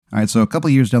All right, so a couple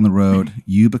of years down the road,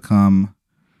 you become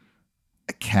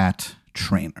a cat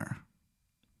trainer.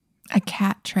 A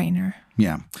cat trainer.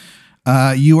 Yeah.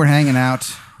 You were hanging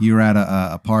out. You were at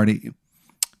a party.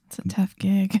 It's a tough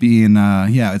gig.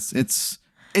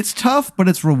 It's tough, but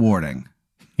it's rewarding.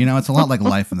 You know, it's a lot like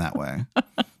life in that way.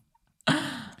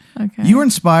 Okay. You were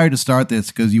inspired to start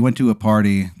this because you went to a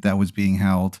party that was being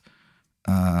held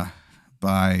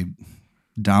by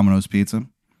Domino's Pizza.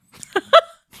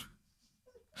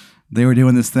 They were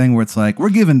doing this thing where it's like, we're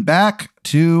giving back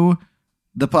to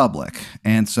the public.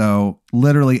 And so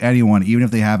literally anyone, even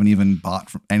if they haven't even bought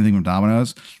anything from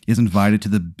Domino's, is invited to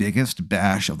the biggest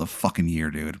bash of the fucking year,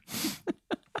 dude.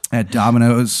 At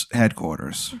Domino's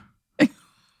headquarters.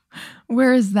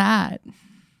 Where is that?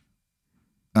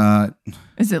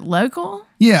 Is it local?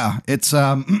 Yeah, it's it's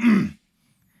on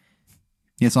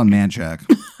Manchac.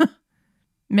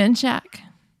 Menchac?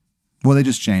 Well, they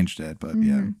just changed it, but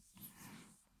yeah.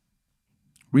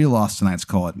 Real Lost Tonight's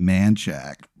call it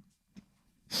Manchac.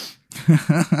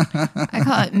 I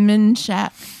call it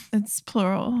Menchac. It's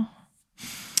plural.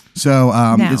 So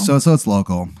No. so it's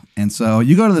local. And so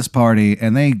you go to this party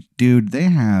and they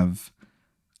have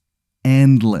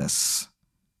endless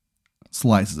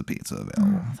slices of pizza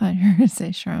available. I thought you were going to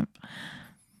say shrimp.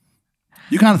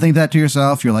 You kind of think that to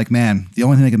yourself. You're like, man, the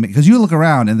only thing they can make, because you look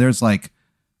around and there's like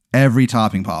every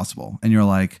topping possible. And you're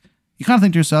like, you kind of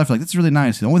think to yourself, you're like, this is really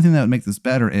nice. The only thing that would make this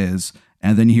better is,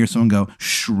 and then you hear someone go,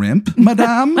 shrimp,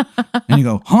 madame? And you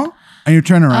go, huh? And you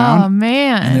turn around. Oh,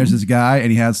 man. And there's this guy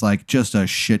and he has like just a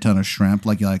shit ton of shrimp,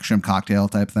 like shrimp cocktail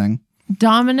type thing.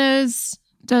 Domino's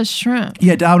does shrimp.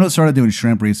 Yeah, Domino's started doing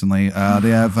shrimp recently. They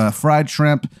have fried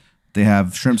shrimp. They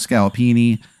have shrimp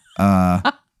scallopini.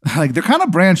 Like they're kind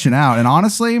of branching out, and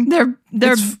honestly, They're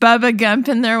Bubba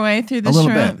Gumping their way through the a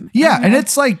little shrimp. bit. Yeah, Okay. and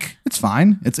it's like it's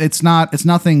fine. It's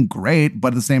nothing great, but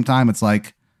at the same time, it's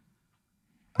like,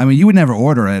 I mean, you would never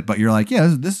order it, but you're like,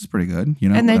 yeah, this is pretty good, you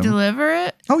know. And they whatever. deliver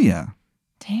it? Oh yeah.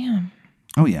 Damn.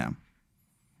 Oh yeah.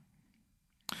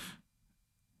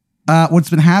 What's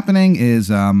been happening is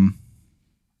there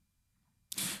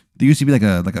used to be like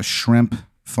a shrimp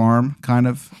farm kind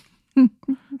of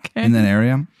Okay. in that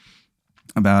area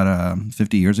about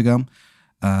 50 years ago.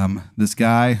 This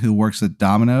guy who works at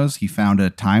Domino's, he found a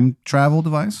time travel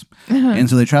device. And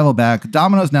so they travel back.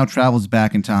 Domino's now travels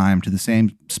back in time to the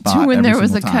same spot. when every there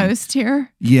was a single time. coast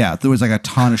here? Yeah, there was like a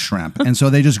ton of shrimp. And so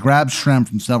they just grab shrimp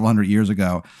from several hundred years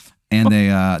ago and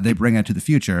they bring it to the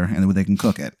future and they can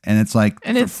cook it. And it's like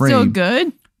And for it's free. still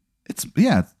good? It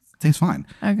tastes fine.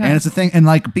 Okay. And it's a thing. And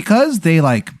like, because they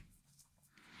like,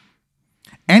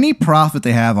 any profit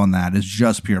they have on that is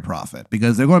just pure profit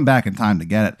because they're going back in time to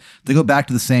get it. They go back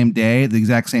to the same day, the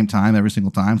exact same time every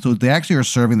single time. So they actually are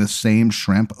serving the same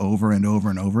shrimp over and over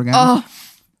and over again. Oh.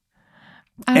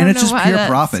 I And don't it's know just why pure that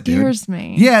profit, dude. scares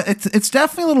me. Yeah, it's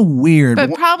definitely a little weird.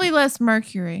 But probably less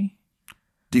mercury.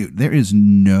 Dude, there is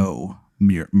no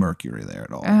mercury there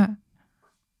at all.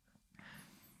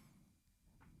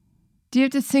 Do you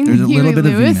have to sing There's the a Huey little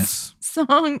bit of Lewis Venus.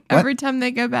 song every time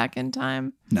they go back in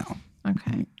time? No.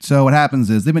 Okay. So what happens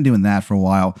is they've been doing that for a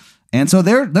while. And so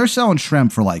they're selling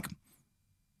shrimp for like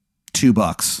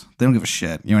 $2. They don't give a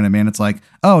shit. You know what I mean? It's like,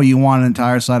 oh, you want an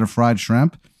entire side of fried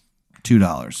shrimp?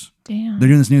 $2. Damn. They're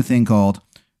doing this new thing called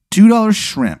 $2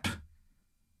 shrimp.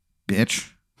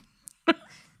 Bitch.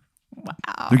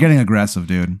 Wow. They're getting aggressive,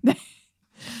 dude.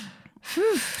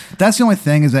 That's the only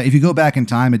thing is that if you go back in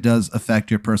time, it does affect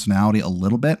your personality a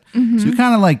little bit. So you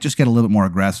kind of like just get a little bit more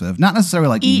aggressive. Not necessarily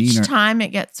like Each meaner. time it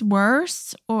gets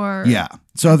worse or Yeah.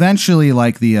 So eventually,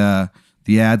 like the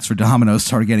ads for Domino's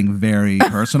started getting very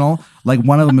personal. Like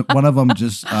one of them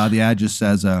just the ad just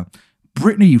says,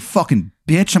 "Brittany, you fucking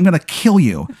bitch, I'm gonna kill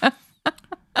you."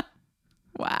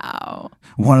 Wow.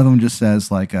 One of them just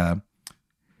says like,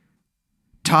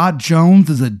 "Todd Jones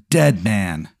is a dead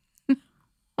man."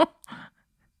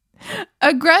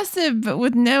 Aggressive, but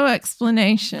with no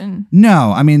explanation.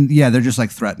 No, I mean, yeah, they're just like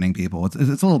threatening people. It's a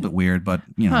little bit weird, but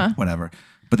you know, whatever.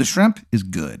 But the shrimp is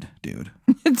good, dude.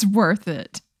 It's worth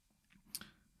it.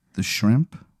 The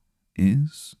shrimp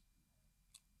is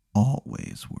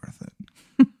always worth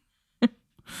it.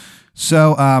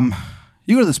 So,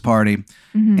 you go to this party,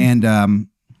 and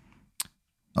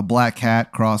a black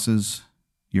cat crosses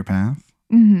your path.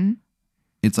 Mm-hmm.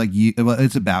 It's like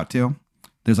it's about to.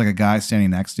 There's like a guy standing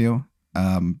next to you,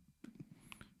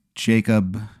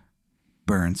 Jacob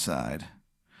Burnside.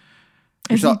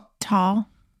 Is he tall?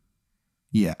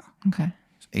 Yeah, Okay.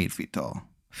 he's 8 feet tall.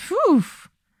 Whew.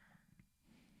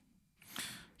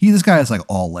 This guy has like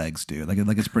all legs, dude. Like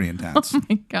it's pretty intense. Oh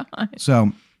my God.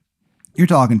 So you're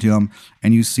talking to him,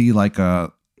 and you see like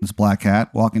this black cat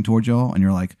walking towards y'all, and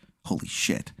you're like, holy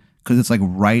shit. Because it's like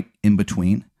right in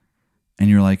between. And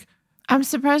you're like, I'm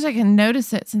surprised I can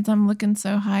notice it since I'm looking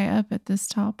so high up at this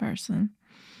tall person.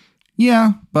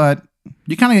 yeah, but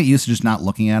you kind of get used to just not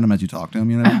looking at him as you talk to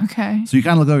him, you know? Okay. So you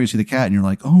kind of look over, you see the cat, and you're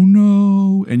like, oh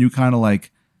no. And you kind of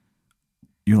like,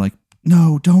 you're like,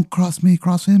 no, don't cross me,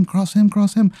 cross him, cross him,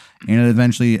 cross him. And it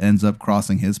eventually ends up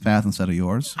crossing his path instead of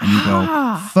yours. And you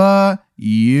go, fuck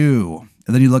you.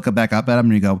 And then you look back up at him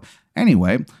and you go,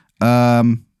 anyway,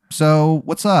 so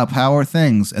what's up? How are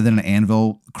things? And then an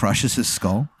anvil crushes his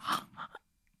skull.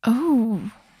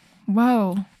 Oh,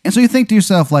 whoa. And so you think to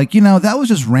yourself, like, you know, that was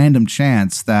just random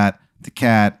chance that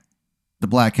the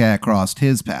black cat crossed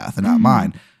his path and not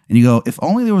mine. And you go, if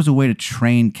only there was a way to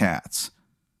train cats.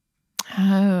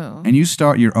 Oh. And you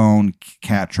start your own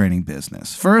cat training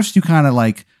business. First, you kind of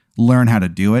like learn how to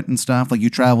do it and stuff. Like you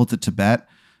travel to Tibet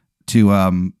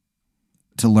to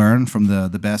learn from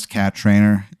the best cat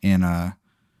trainer in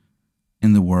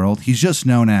the world. He's just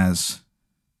known as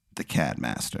the Cat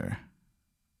Master.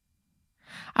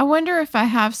 I wonder if I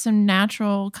have some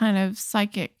natural kind of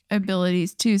psychic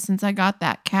abilities too, since I got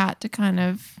that cat to kind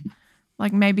of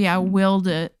like maybe I willed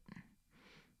it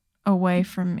away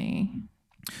from me.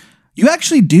 You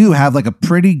actually do have like a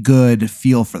pretty good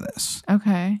feel for this.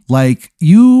 Okay. Like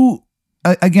you,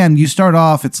 again, you start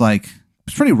off, it's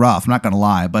pretty rough. I'm not going to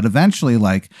lie, but eventually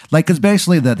because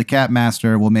basically the Cat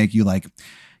Master will make you like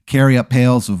carry up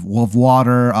pails of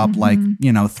water up like,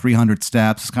 300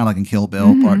 steps. It's kind of like in Kill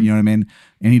Bill part, you know what I mean?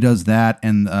 And he does that.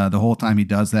 And the whole time he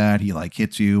does that, he like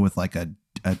hits you with like a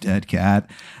dead cat.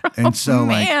 And so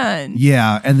Man.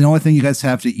 yeah. And the only thing you guys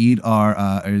have to eat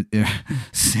are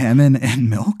salmon and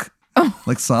milk.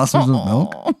 Like saucers of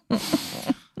milk.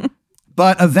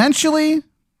 But eventually,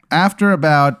 after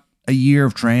about a year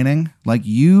of training, like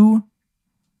the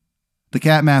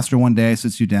Cat Master one day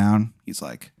sits you down. He's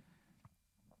like,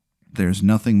 there's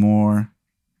nothing more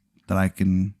that I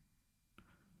can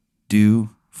do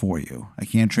for you. I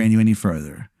can't train you any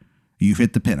further. You've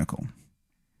hit the pinnacle.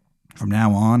 From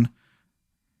now on,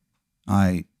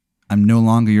 I'm no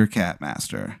longer your Cat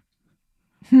Master.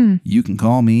 You can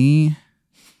call me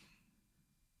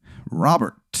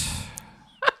Robert.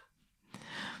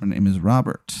 My name is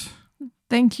Robert.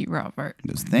 Thank you, Robert. He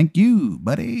goes, thank you,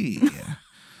 buddy.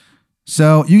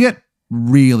 So you get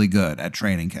really good at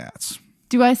training cats.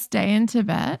 Do I stay in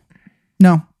Tibet?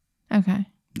 No. Okay.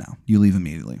 No. You leave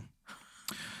immediately.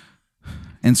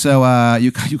 And so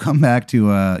you come back to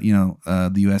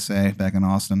the USA, back in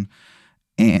Austin,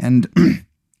 and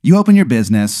you open your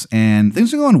business, and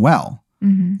things are going well.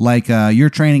 Mm-hmm. Like you're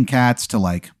training cats to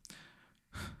like.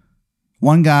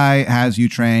 One guy has you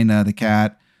train the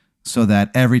cat so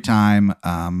that every time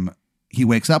he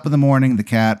wakes up in the morning, the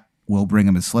cat will bring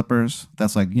him his slippers.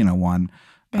 That's like, one.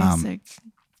 Basic.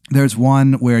 There's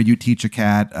one where you teach a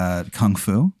cat kung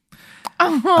fu.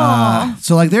 Oh,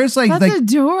 so like there's like that's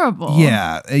adorable.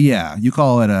 Yeah. You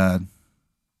call it a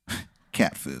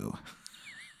cat fu.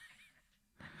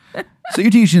 So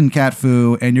you're teaching cat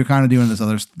fu, and you're kind of doing this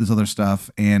other stuff,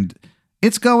 and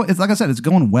it's like I said, it's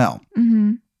going well.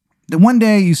 Mm-hmm. Then one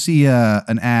day you see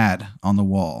an ad on the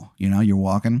wall. You're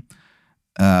walking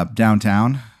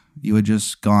downtown. You had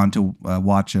just gone to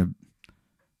watch a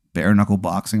bare knuckle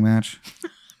boxing match,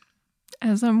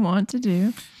 as I'm wont to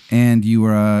do. And you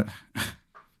were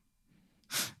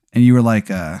like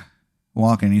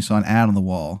walking. And you saw an ad on the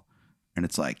wall, and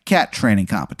it's like cat training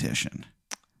competition.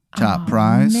 Top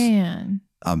prize, man,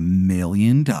 $1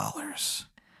 million,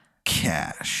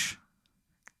 cash.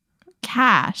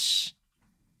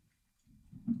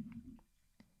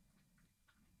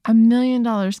 $1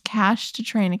 million cash to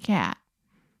train a cat.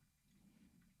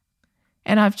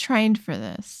 And I've trained for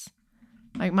this.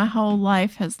 Like my whole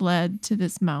life has led to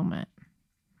this moment.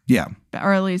 Yeah.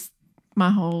 Or at least my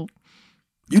whole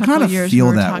you kind of years feel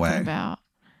we were that talking way. About.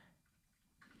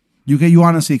 You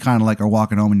honestly kind of like are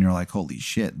walking home and you're like, holy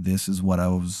shit, this is why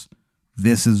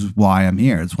I'm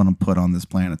here. It's what I'm put on this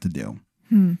planet to do.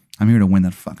 I'm here to win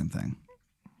that fucking thing.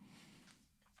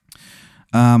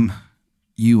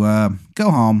 You go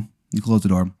home, you close the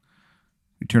door,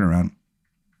 you turn around,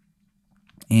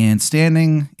 and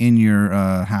standing in your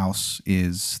house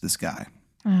is this guy.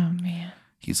 Oh man.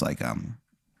 He's like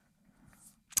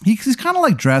he's kind of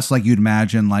like dressed like you'd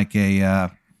imagine like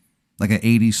an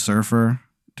 80s surfer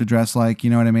to dress like, you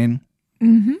know what I mean?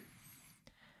 Mm-hmm.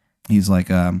 He's like,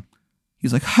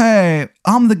 hey,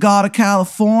 I'm the god of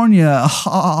California.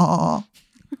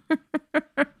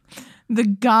 The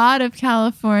god of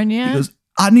California. He goes,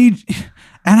 I need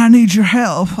your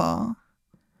help.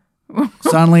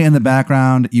 Suddenly in the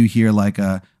background, you hear like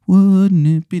a, Wouldn't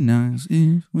it be nice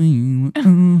if we were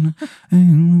on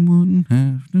and we wouldn't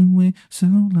have to wait so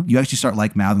long? You actually start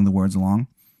like mouthing the words along.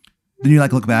 Then you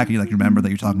like look back and you like remember that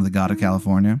you're talking to the god of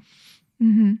California.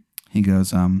 Mm-hmm. He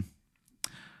goes, I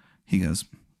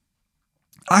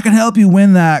can help you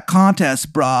win that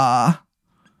contest, brah.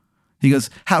 He goes,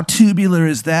 how tubular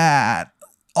is that?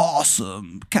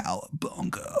 Awesome,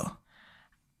 cowabunga.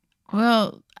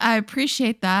 Well, I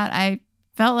appreciate that. I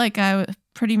felt like I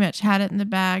pretty much had it in the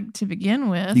bag to begin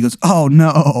with. He goes, oh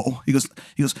no. He goes,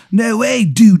 no way,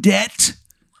 dudette.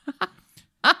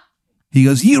 He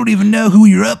goes, you don't even know who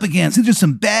you're up against. They're just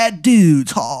some bad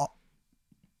dudes. Huh?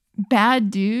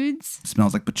 Bad dudes?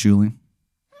 Smells like patchouli.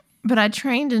 But I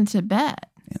trained in Tibet.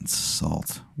 And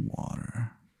salt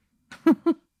water.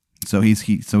 So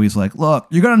he's like, look,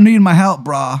 you're gonna need my help,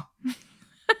 brah.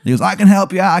 He goes, I can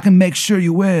help you out. I can make sure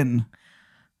you win.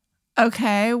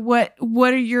 Okay, what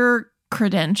are your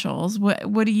credentials?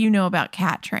 What do you know about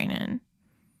cat training?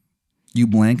 You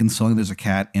blink and suddenly there's a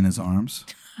cat in his arms.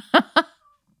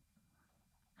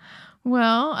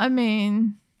 Well, I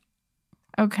mean,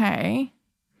 okay.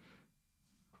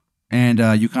 And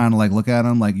you kind of like look at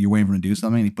him like you're waiting for him to do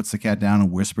something. And he puts the cat down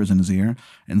and whispers in his ear.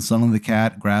 And suddenly the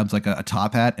cat grabs like a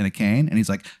top hat and a cane. And he's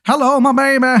like, hello, my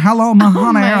baby. Hello, my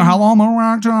honey. Hello, my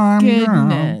ragtime.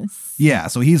 Goodness. Yeah,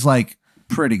 so he's like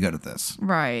pretty good at this.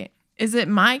 Right. Is it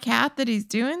my cat that he's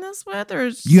doing this with? Or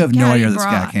is You have no cat idea he where this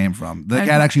brought? cat came from. The Okay.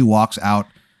 cat actually walks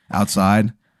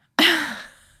outside.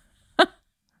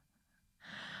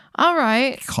 All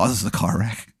right. Causes the car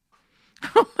wreck.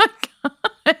 Oh my God.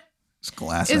 There's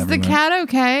glass Is everywhere. the cat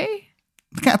okay?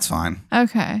 The cat's fine.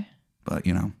 Okay. But,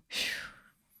 you know.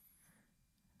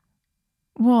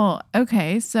 Well,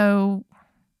 okay. So,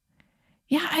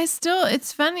 yeah,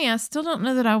 it's funny. I still don't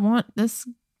know that I want this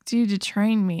dude to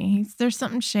train me. There's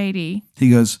something shady.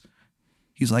 He's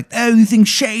like, the only thing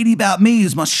shady about me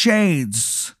is my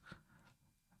shades.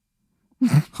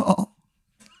 Oh.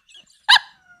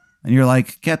 And you're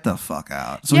like, get the fuck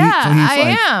out. So yeah, he's I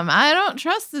like, am. I don't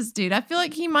trust this dude. I feel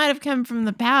like he might have come from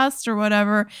the past or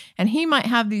whatever, and he might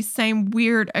have these same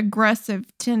weird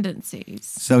aggressive tendencies.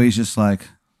 So he's just like,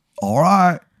 all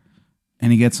right.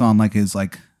 And he gets on like his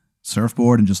like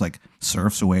surfboard and just like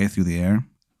surfs away through the air.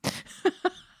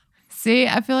 See,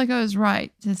 I feel like I was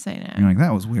right to say no. And you're like,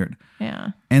 that was weird.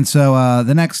 Yeah. And so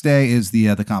the next day is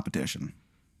the competition.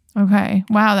 Okay.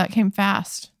 Wow, that came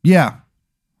fast. Yeah.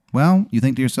 Well, you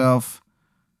think to yourself,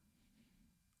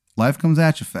 life comes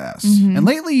at you fast. Mhm. And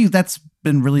lately that's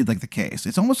been really like the case.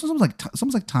 It's almost like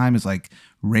time is like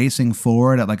racing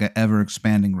forward at like an ever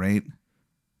expanding rate.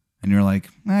 And you're like,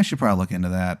 I should probably look into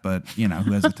that, but you know,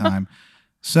 who has the time?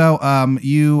 So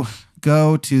you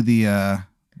go to the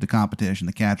competition,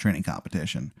 the cat training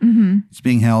competition. Mm-hmm. It's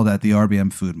being held at the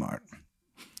RBM Food Mart,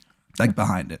 like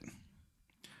behind it.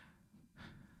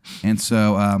 And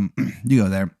so you go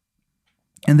there.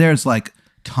 And there's like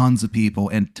tons of people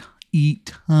and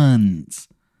eat tons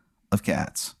of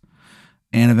cats.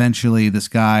 And eventually this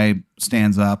guy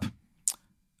stands up.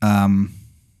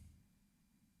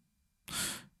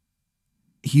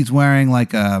 He's wearing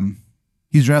like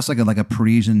he's dressed like a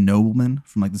Parisian nobleman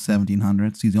from like the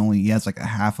 1700s. He has like a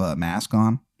half a mask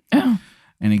on. Oh.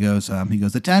 And he goes,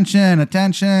 attention,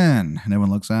 attention. And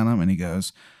everyone looks at him and he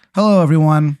goes, hello,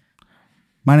 everyone.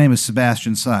 My name is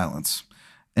Sebastian Silence.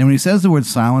 And when he says the word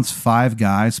silence, 5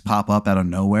 guys pop up out of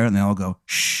nowhere and they all go,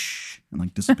 shh, and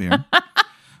like disappear.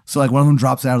 So like one of them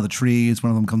drops out of the trees.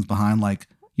 One of them comes behind like,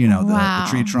 you know, the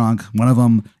tree trunk. One of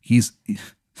them,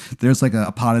 there's like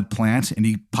a potted plant and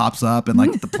he pops up and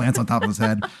like the plant's on top of his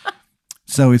head.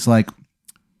 So he's like,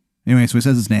 anyway, so he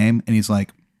says his name and he's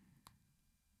like,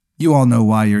 you all know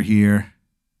why you're here.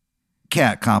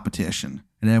 Cat competition.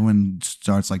 And everyone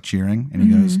starts like cheering and he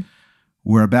goes,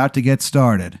 we're about to get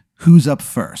started. Who's up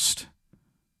first?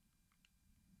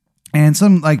 And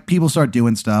some like people start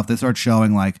doing stuff. They start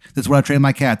showing like, this is what I trained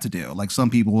my cat to do. Like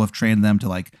some people have trained them to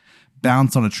like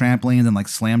bounce on a trampoline and like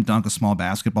slam dunk a small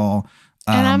basketball.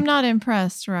 And I'm not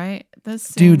impressed, right?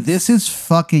 Dude, this is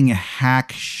fucking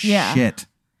hack shit,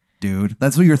 dude.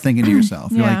 That's what you're thinking to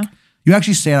yourself. You're like, you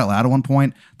actually say it out loud at one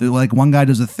point. That like one guy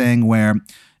does a thing where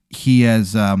he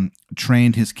has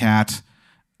trained his cat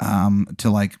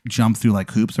to like jump through like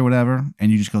hoops or whatever,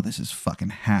 and you just go, this is fucking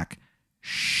hack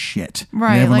shit.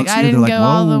 Right, like I didn't go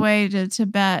all the whoa. way to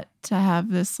Tibet to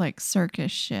have this like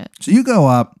circus shit. So you go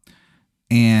up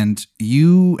and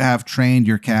you have trained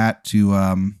your cat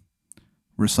to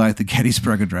recite the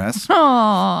Gettysburg Address.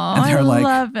 Oh, And they're I like,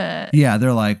 love it. Yeah,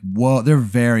 they're like, whoa, they're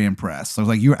very impressed. So I was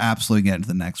like, you're absolutely getting to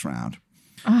the next round.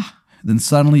 Ugh. Then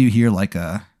suddenly you hear like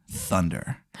a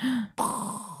thunder.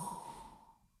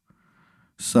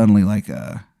 suddenly like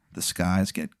the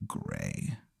skies get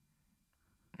gray.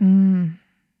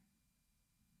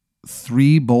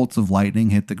 3 bolts of lightning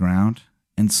hit the ground,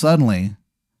 and suddenly,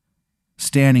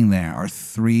 standing there are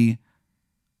 3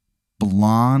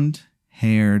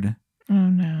 blonde-haired, Oh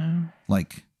no.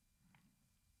 like,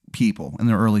 people in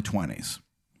their early 20s.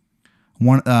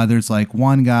 There's like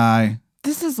one guy.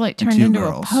 This is like And turned 2 into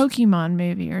girls. a Pokemon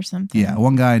movie or something. Yeah,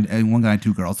 one guy and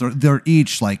 2 girls. They're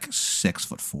each like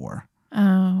 6'4".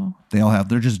 Oh,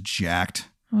 They're just jacked.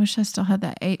 I wish I still had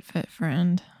that 8-foot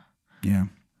friend. Yeah.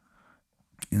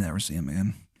 You never see him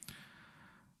again.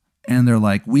 And they're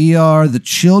like, "We are the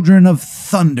children of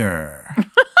thunder."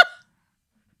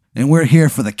 And we're here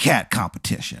for the cat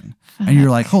competition. And you're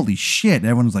like, "Holy shit." And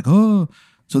everyone's like, "Oh."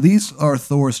 So these are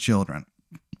Thor's children.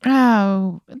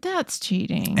 Oh, that's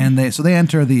cheating. And they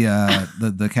enter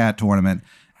the cat tournament.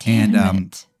 Damn And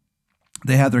it.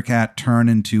 they have their cat turn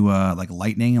into like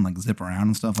lightning and like zip around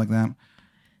and stuff like that.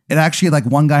 It actually, like,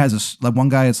 one guy has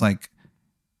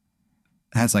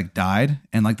died,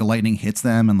 and like the lightning hits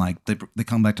them, and like they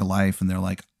come back to life, and they're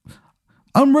like,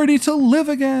 "I'm ready to live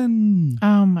again."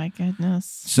 Oh my goodness.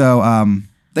 So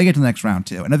they get to the next round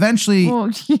too, and eventually Well,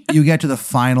 yeah. you get to the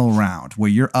final round where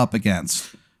you're up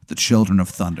against the Children of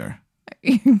Thunder,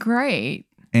 Great.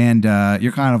 and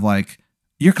you're kind of like,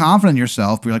 you're confident in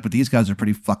yourself, but you're like, but these guys are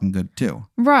pretty fucking good too.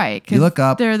 Right. 'Cause You look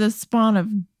up, they're the spawn of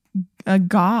a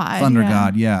god. Thunder yeah.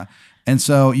 God, yeah. And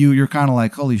so you're kind of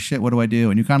like, holy shit, what do I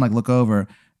do? And you kind of like look over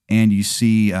and you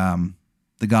see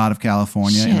the God of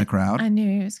California in the Shit. crowd. I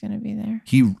knew he was going to be there.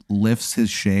 He lifts his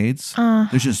shades.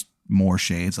 There's just more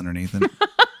shades underneath it.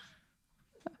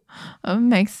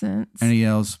 Makes sense. And he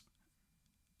yells,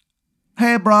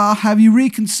 "Hey, brah, have you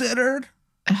reconsidered?"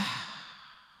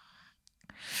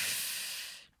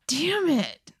 Damn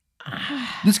it.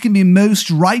 This can be most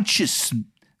righteous,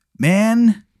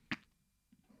 man.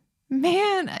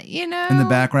 Man, you know. In the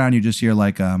background, you just hear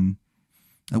like, "I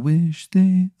wish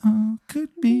they all could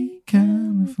be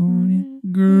California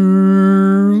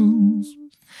girls."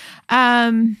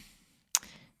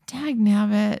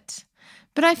 Dagnabbit.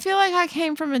 But I feel like I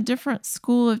came from a different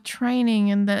school of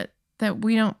training, and that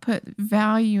we don't put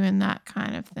value in that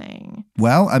kind of thing.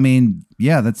 Well, I mean,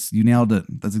 yeah, you nailed it.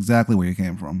 That's exactly where you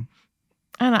came from.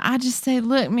 And I just say,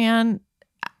 look, man,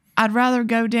 I'd rather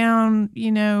go down,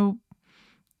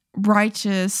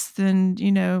 righteous than,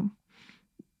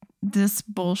 this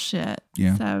bullshit.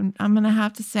 Yeah. So I'm going to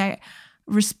have to say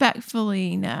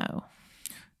respectfully, no.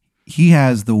 He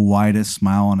has the widest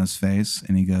smile on his face,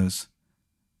 and he goes,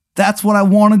 "That's what I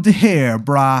wanted to hear,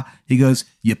 brah." He goes,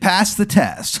 "You passed the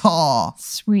test." Aw.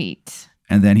 Sweet.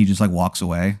 And then he just like walks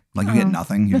away. Like you get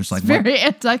nothing. You're just like, what? Very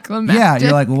anticlimactic. Yeah,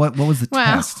 you're like, well, what was the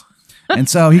Wow. test? And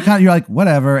so you're like,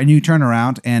 whatever. And you turn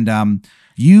around, and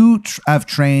you have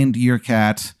trained your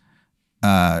cat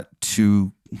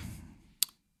to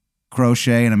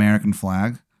crochet an American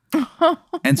flag.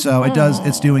 And so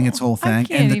it's doing its whole thing. I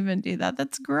can't and even do that.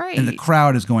 That's great. And the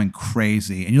crowd is going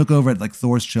crazy. And you look over at like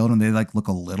Thor's children, they like look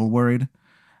a little worried.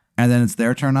 And then it's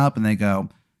their turn up, and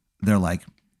they're like,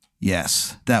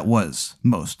 "Yes, that was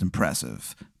most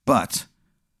impressive. But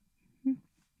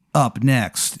up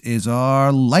next is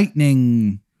our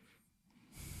lightning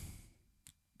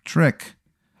trick."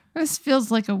 This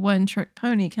feels like a one-trick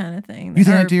pony kind of thing. You think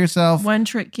Or that to yourself,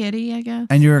 one-trick kitty, I guess.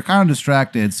 and you're kind of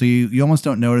distracted, so you almost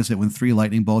don't notice it when 3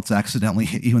 lightning bolts accidentally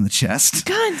hit you in the chest.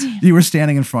 God damn. You were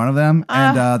standing in front of them,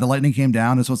 and the lightning came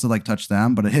down. It's supposed to like touch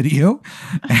them, but it hit you,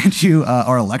 and you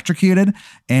are electrocuted,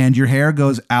 and your hair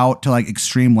goes out to like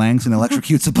extreme lengths and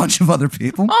electrocutes a bunch of other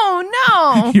people. Oh,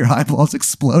 no. Your eyeballs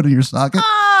explode in your socket,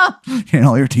 Oh, and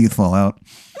all your teeth fall out.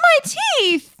 my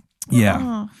teeth. Yeah.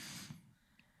 Oh.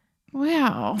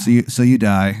 Wow. So you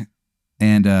die,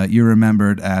 and you're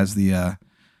remembered as the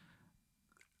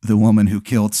woman who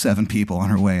killed 7 people on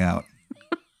her way out.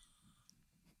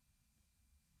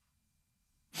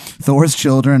 Thor's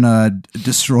children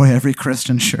destroy every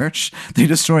Christian church. They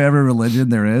destroy every religion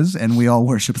there is, and we all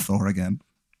worship Thor again.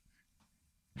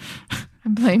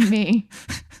 Blame me.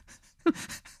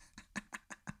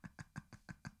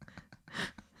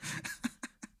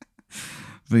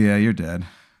 But yeah, you're dead.